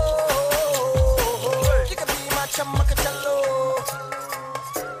दो. You can be my chamakachalo.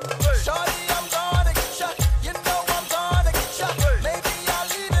 Shorty, I'm gonna get ya. You know I'm gonna get ya. Maybe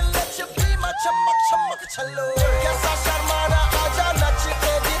I'll even let you be my chamakachalo. Yes, I sharmana aja nach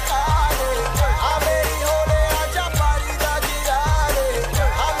ke dikha de. हाँ मेरी होने आजा पारी दा जिरा दे.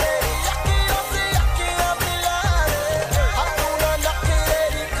 हाँ मेरी यकियों से यकियां मिला दे. हम तू ना नखरे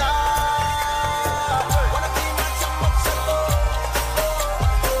दिखा. Wanna be my chamakachalo.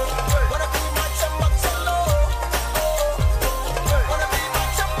 Wanna be my chamakachalo. Wanna be my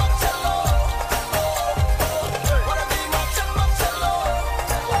chamakachalo. Wanna be my chamakachalo.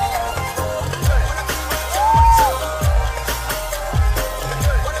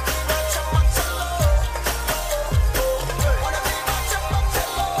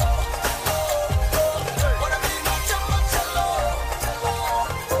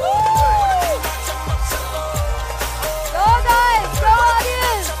 Go guys, go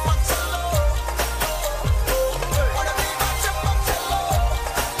audience.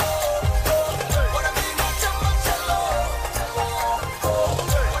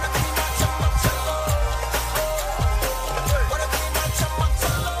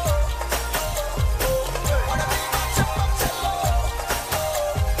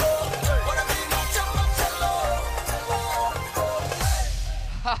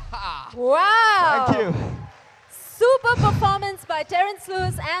 Wow. Thank you. Super performance by Terrence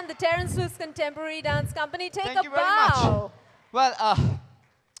Lewis and the Terrence Lewis Contemporary Dance Company. Take Thank a you very much. bow. Well,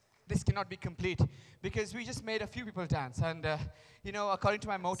 this cannot be complete because we just made a few people dance. And, you know, according to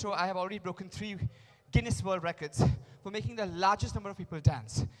my motto, I have already broken 3 Guinness World Records for making the largest number of people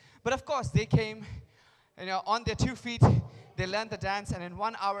dance. But of course, they came, you know, on their 2 feet. They learned the dance, and in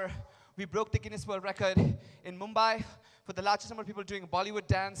 1 hour, we broke the Guinness World Record in Mumbai for the largest number of people doing Bollywood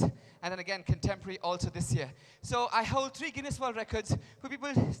dance, and then again, contemporary also this year. So I hold 3 Guinness World Records for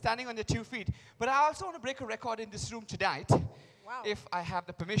people standing on their 2 feet. But I also want to break a record in this room tonight, if I have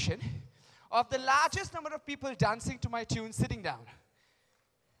the permission, of the largest number of people dancing to my tune sitting down.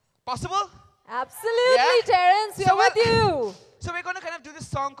 Possible? Absolutely, Terrence, we're with you. So we're going to kind of do this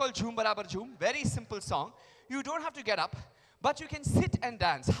song called Jhoom Barabar Jhoom. Very simple song. You don't have to get up, but you can sit and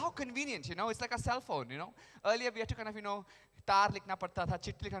dance. How convenient, you know? It's like a cell phone, you know? Earlier we had to kind of, you know, tar likhna padta tha,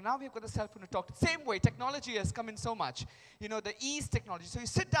 chit likhna. Now we've got the cell phone to talk. Same way, technology has come in so much. You know, the ease technology. So you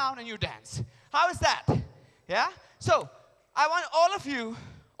sit down and you dance. How is that? Yeah? So I want all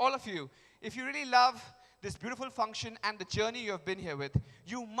of you, if you really love this beautiful function and the journey you have been here with,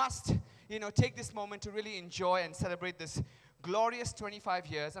 you must, you know, take this moment to really enjoy and celebrate this glorious 25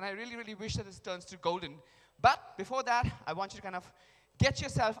 years. And I really, really wish that this turns to golden. But before that, I want you to kind of get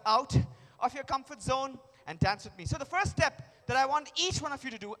yourself out of your comfort zone and dance with me. So the first step that I want each one of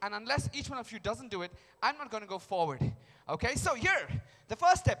you to do, and unless each one of you doesn't do it, I'm not going to go forward. Okay, so here, the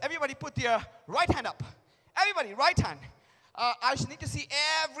first step, everybody put their right hand up. Everybody, right hand. I just need to see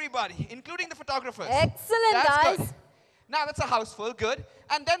everybody, including the photographers. Excellent, that's guys. Good. Now that's a house full, good.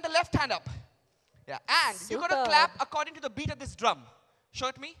 And then the left hand up. Yeah, and you're going to Superb. clap according to the beat of this drum. Show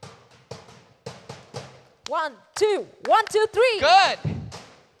it me. 1, 2, 1, 2, 3. Good.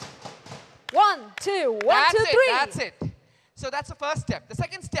 1, 2, 1, 2, 3. That's it. So that's the first step. The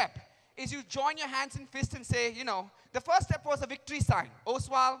second step is you join your hands in fist and say, you know, the first step was a victory sign.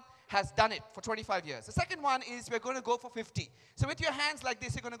 Oswal has done it for 25 years. The second one is we're going to go for 50. So with your hands like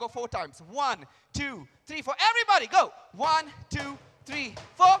this, you're going to go 4 times. 1, 2, 3, 4. Everybody go. 1, 2, 3,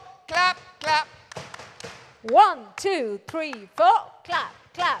 4. Clap, clap. 1, 2, 3, 4. Clap, clap,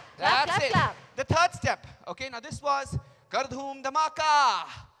 clap, That's clap, it. clap. The third step. Okay, now this was Kar Dhoom Dhamaka.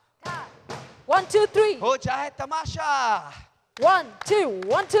 1, 2, 3. Ho jaye tamasha. 1, 2,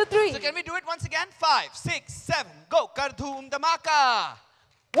 1, 2, 3. So can we do it once again? 5, 6, 7. Go. Kar Dhoom Dhamaka.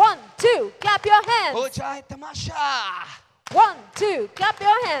 1, 2, clap your hands. Ho jaye tamasha. 1, 2, clap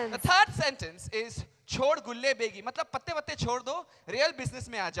your hands. The third sentence is chhod gulle begi. Matlab patte patte chhod do. Real business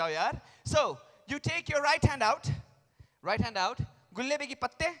mein aa jao yaar. So you take your right hand out. Right hand out. Gulle begi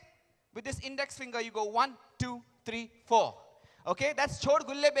patte. With this index finger you go 1, 2, 3, 4. Okay, that's chhod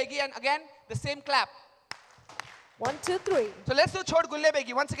gulle begi, and again the same clap. 1, 2, 3. So let's do chhod gulle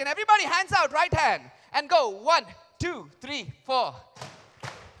begi once again. Everybody hands out, right hand, and go 1, 2, 3, 4.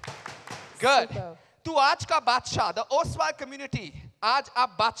 Good. Super. Tu aaj ka badshah, the Oswal community. Aaj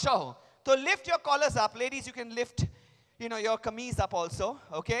aap badshah ho. So lift your collars up, ladies. You can lift, your kameez up also.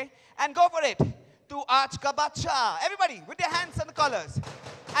 Okay, and go for it. Tu aaj ka badshah. Everybody, with your hands on the collars,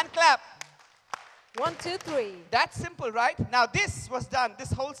 and clap. 1, 2, 3. That's simple, right? Now this was done,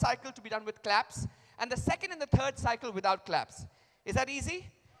 this whole cycle to be done with claps, and the second and the third cycle without claps. Is that easy?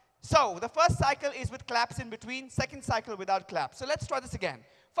 So the first cycle is with claps in between, second cycle without claps. So let's try this again.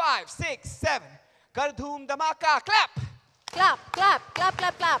 5, 6, 7. Kar dhoom dhamaka, clap. Clap, clap, clap,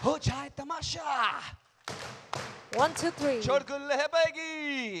 clap, clap. Ho jaye tamasha. 1, 2, 3. Chhod gulle hai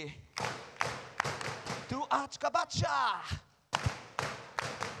begi. Tu aaj ka badshah.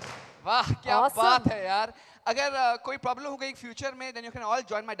 वाह क्या बात है यार अगर कोई problem हो गई future में then you can all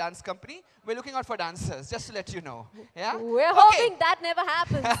join my dance company. We're looking out for dancers, just to let you know. Yeah? We're hoping that never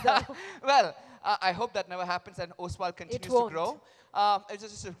happens though. Well, I hope that never happens and Oswal continues to grow.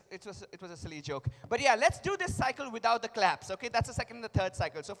 It was a silly joke. But yeah, let's do this cycle without the claps. Okay, that's the second and the third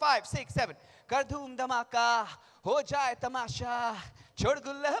cycle. So 5, 6, 7. Kar dhoom dhamaka, ho jaye tamasha, chhod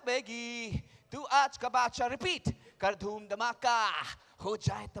gulle begi, tu aaj ka badshah. Repeat. Kar dhoom dhamaka, ho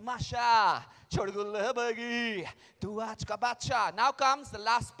jaye tamasha, chhod gulle begi, tu aaj ka badshah. Now comes the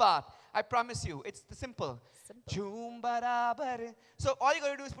last part. I promise you, it's simple. Jhoom barabar. So all you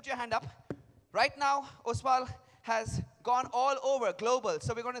got to do is put your hand up. Right now, Oswal has gone all over, global.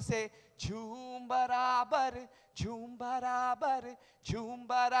 So we're going to say, Jhoom barabar, Jhoom barabar, Jhoom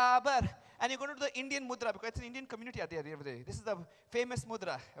barabar. And you're going to do the Indian mudra, because it's an Indian community out there. This is the famous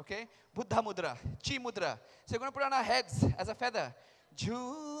mudra, okay? Buddha mudra, Chi mudra. So you're going to put on our heads as a feather.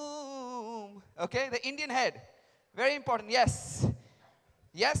 Jhoom, okay? The Indian head. Very important, yes.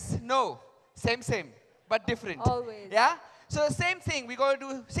 Yes, no. Same, but different. Always. Yeah? So the same thing, we're going to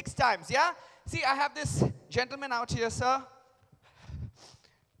do 6 times, yeah? See, I have this gentleman out here, sir.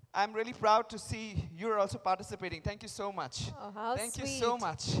 I'm really proud to see you're also participating. Thank you so much. Oh, how Thank sweet. you so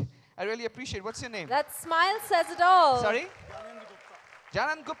much. I really appreciate. What's your name? That smile says it all. Sorry?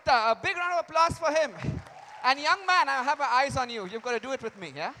 Janan Gupta. A big round of applause for him. And young man, I have my eyes on you. You've got to do it with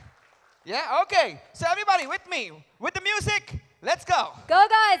me, yeah? Yeah? Okay. So everybody with me, with the music, let's go. Go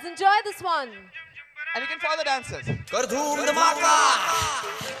guys, enjoy this one. And you can follow the dancers. कर धूम धमाका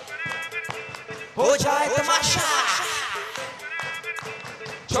हो जाए तमाशा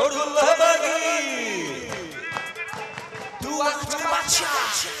छोड़ गुल्ले बगी तू आँख का बादशाह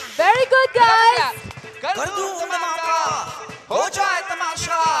Very good guys. कर धूम धमाका हो जाए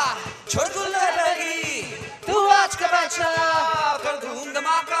तमाशा छोड़ गुल्ले बगी तू आँख का बादशाह कर धूम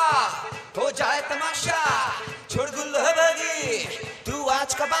धमाका हो जाए तमाशा छोड़ गुल्ले बगी तू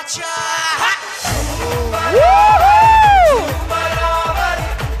आँख का बादशाह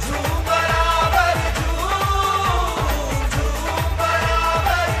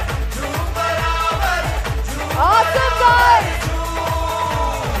Awesome guys.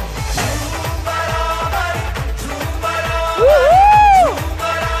 Woohoo!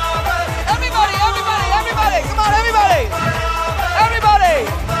 Everybody, come on, everybody.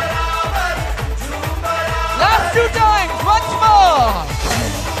 Last 2 times, once more.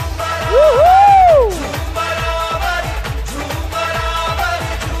 Woohoo!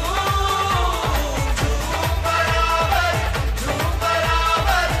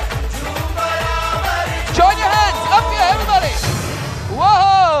 Join your hands, up here, everybody.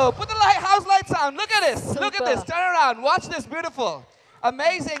 Whoa, put the house lights on. Look at this, look at this. Turn around, watch this, beautiful.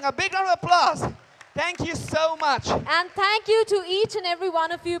 Amazing, a big round of applause. Thank you so much. And thank you to each and every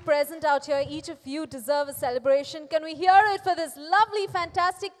one of you present out here. Each of you deserve a celebration. Can we hear it for this lovely,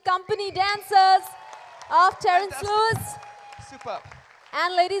 fantastic company dancers of Terrence Lewis? Superb.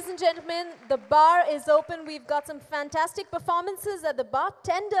 And ladies and gentlemen, the bar is open. We've got some fantastic performances that the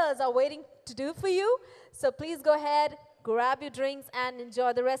bartenders are waiting to do for you. So please go ahead, grab your drinks, and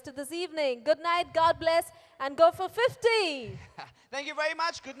enjoy the rest of this evening. Good night, God bless, and go for 50. Thank you very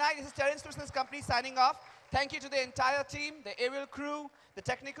much. Good night. This is Terrence Business Company signing off. Thank you to the entire team, the aerial crew, the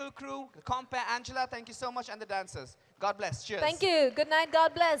technical crew, the compere, Angela, thank you so much, and the dancers. God bless. Cheers. Thank you. Good night,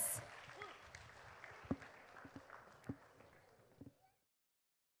 God bless.